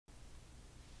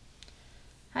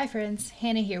Hi friends,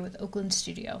 Hannah here with Oakland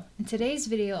Studio. In today's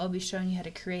video, I'll be showing you how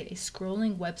to create a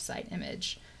scrolling website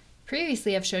image.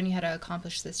 Previously, I've shown you how to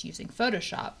accomplish this using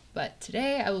Photoshop, but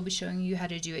today I will be showing you how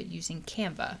to do it using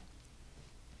Canva.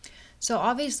 So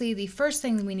obviously, the first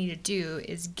thing we need to do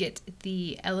is get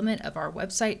the element of our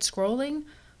website scrolling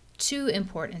to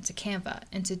import into Canva.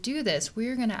 And to do this,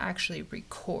 we're going to actually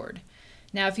record.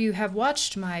 Now, if you have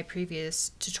watched my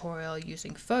previous tutorial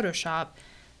using Photoshop,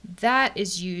 that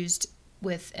is used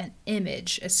with an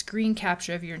image, a screen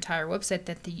capture of your entire website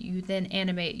that you then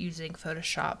animate using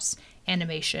Photoshop's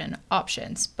animation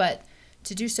options. But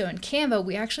to do so in Canva,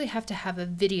 we actually have to have a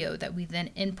video that we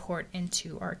then import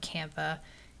into our Canva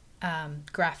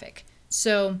graphic.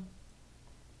 So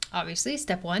obviously,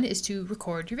 step one is to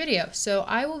record your video. So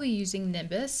I will be using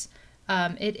Nimbus.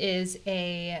 It is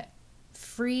a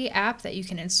free app that you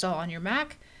can install on your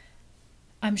Mac.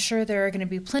 I'm sure there are going to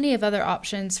be plenty of other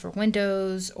options for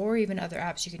Windows or even other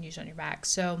apps you can use on your Mac.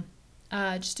 So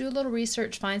just do a little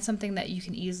research, find something that you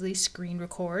can easily screen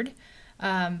record.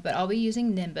 But I'll be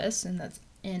using Nimbus, and that's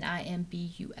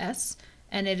Nimbus,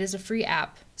 and it is a free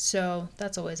app, so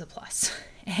that's always a plus.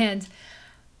 And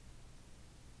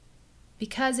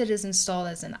because it is installed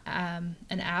as an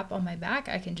app on my Mac,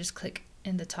 I can just click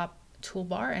in the top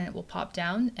toolbar and it will pop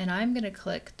down, and I'm going to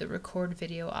click the record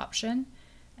video option.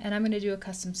 And I'm going to do a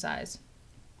custom size.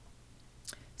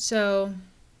 So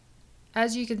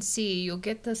as you can see, you'll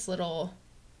get this little,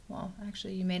 well,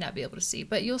 actually you may not be able to see,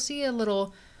 but you'll see a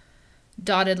little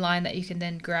dotted line that you can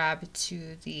then grab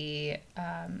to the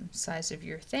size of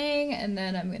your thing. And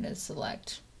then I'm going to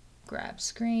select grab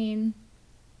screen.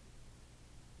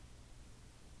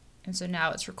 And so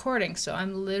now it's recording. So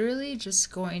I'm literally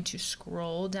just going to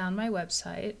scroll down my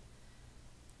website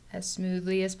as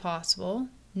smoothly as possible,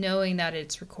 knowing that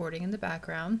it's recording in the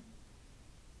background.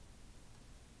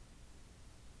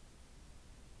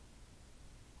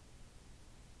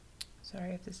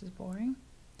 Sorry if this is boring.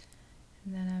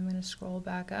 And then I'm going to scroll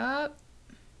back up.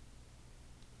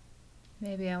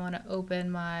 Maybe I want to open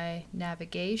my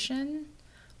navigation,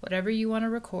 whatever you want to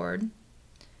record,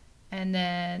 and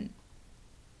then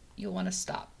you'll want to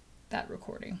stop that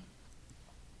recording.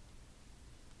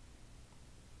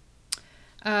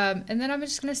 And then I'm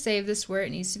just going to save this where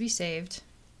it needs to be saved.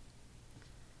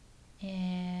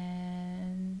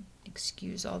 And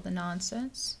excuse all the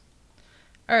nonsense.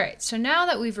 Alright, so now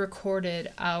that we've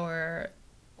recorded our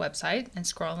website and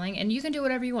scrolling, and you can do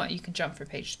whatever you want. You can jump from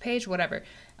page to page, whatever.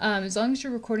 As long as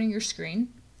you're recording your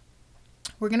screen,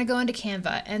 we're going to go into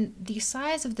Canva. And the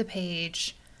size of the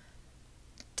page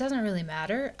doesn't really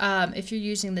matter. If you're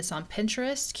using this on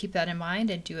Pinterest, keep that in mind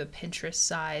and do a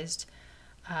Pinterest-sized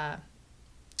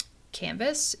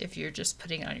canvas. If you're just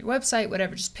putting it on your website,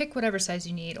 whatever, just pick whatever size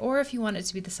you need, or if you want it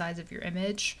to be the size of your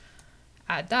image,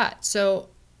 add that. So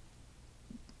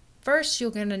first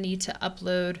you're going to need to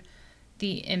upload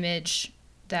the image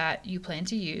that you plan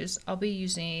to use. I'll be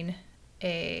using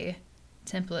a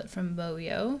template from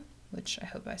Moyo, which I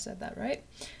hope I said that right.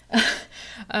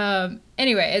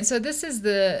 Anyway, and so this is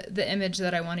the image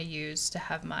that I want to use to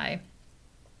have my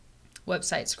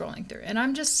website scrolling through, and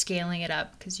I'm just scaling it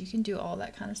up because you can do all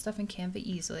that kind of stuff in Canva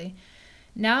easily.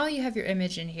 Now you have your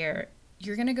image in here.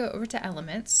 You're going to go over to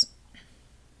elements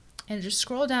and just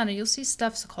scroll down, and you'll see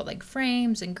stuff called like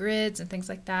frames and grids and things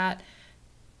like that.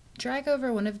 Drag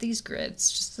over one of these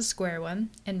grids, just the square one,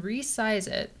 and resize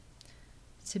it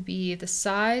to be the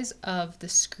size of the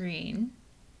screen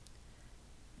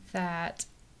that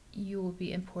you will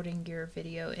be importing your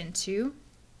video into.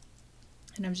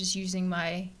 And I'm just using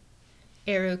my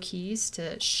arrow keys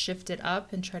to shift it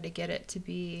up and try to get it to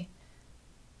be,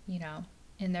 you know,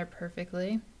 in there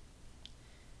perfectly.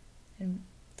 And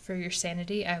for your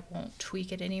sanity, I won't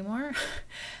tweak it anymore.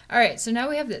 All right, so now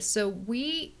we have this. So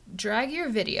we drag your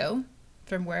video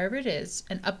from wherever it is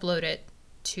and upload it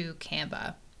to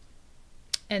Canva.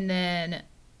 And then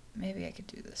maybe I could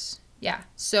do this. Yeah,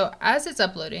 so as it's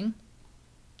uploading,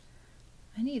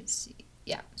 I need to see.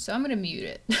 Yeah, so I'm going to mute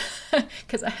it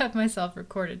because I have myself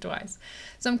recorded twice.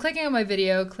 So I'm clicking on my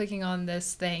video, clicking on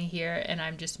this thing here, and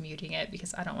I'm just muting it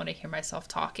because I don't want to hear myself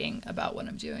talking about what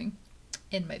I'm doing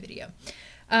in my video.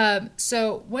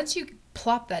 So once you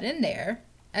plop that in there,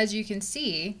 as you can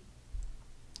see,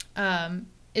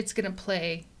 it's going to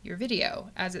play your video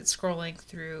as it's scrolling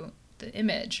through the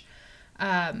image.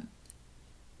 And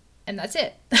that's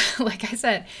it. Like I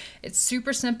said, it's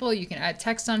super simple. You can add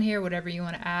text on here, whatever you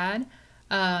want to add.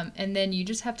 And then you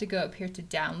just have to go up here to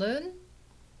download,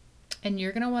 and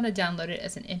you're going to want to download it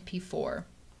as an MP4.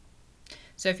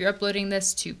 So if you're uploading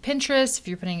this to Pinterest, if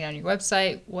you're putting it on your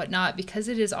website, whatnot, because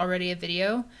it is already a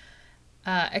video,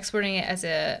 exporting it as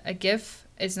a GIF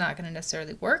is not going to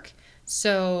necessarily work.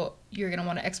 So you're going to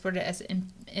want to export it as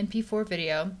an MP4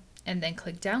 video and then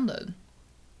click download.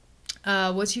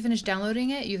 Once you finish downloading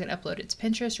it, you can upload it to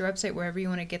Pinterest, your website, wherever you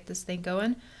want to get this thing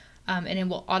going, and it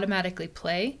will automatically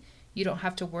play. You don't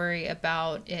have to worry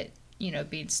about it,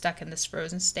 being stuck in this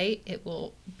frozen state. It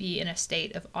will be in a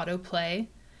state of autoplay,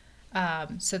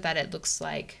 so that it looks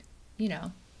like,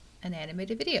 an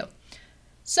animated video.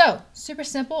 So, super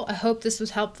simple. I hope this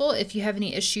was helpful. If you have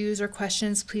any issues or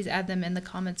questions, please add them in the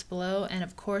comments below. And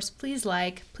of course, please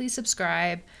please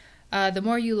subscribe. The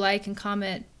more you like and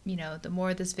comment, the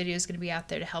more this video is going to be out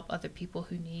there to help other people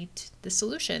who need the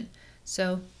solution.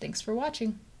 So, thanks for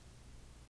watching.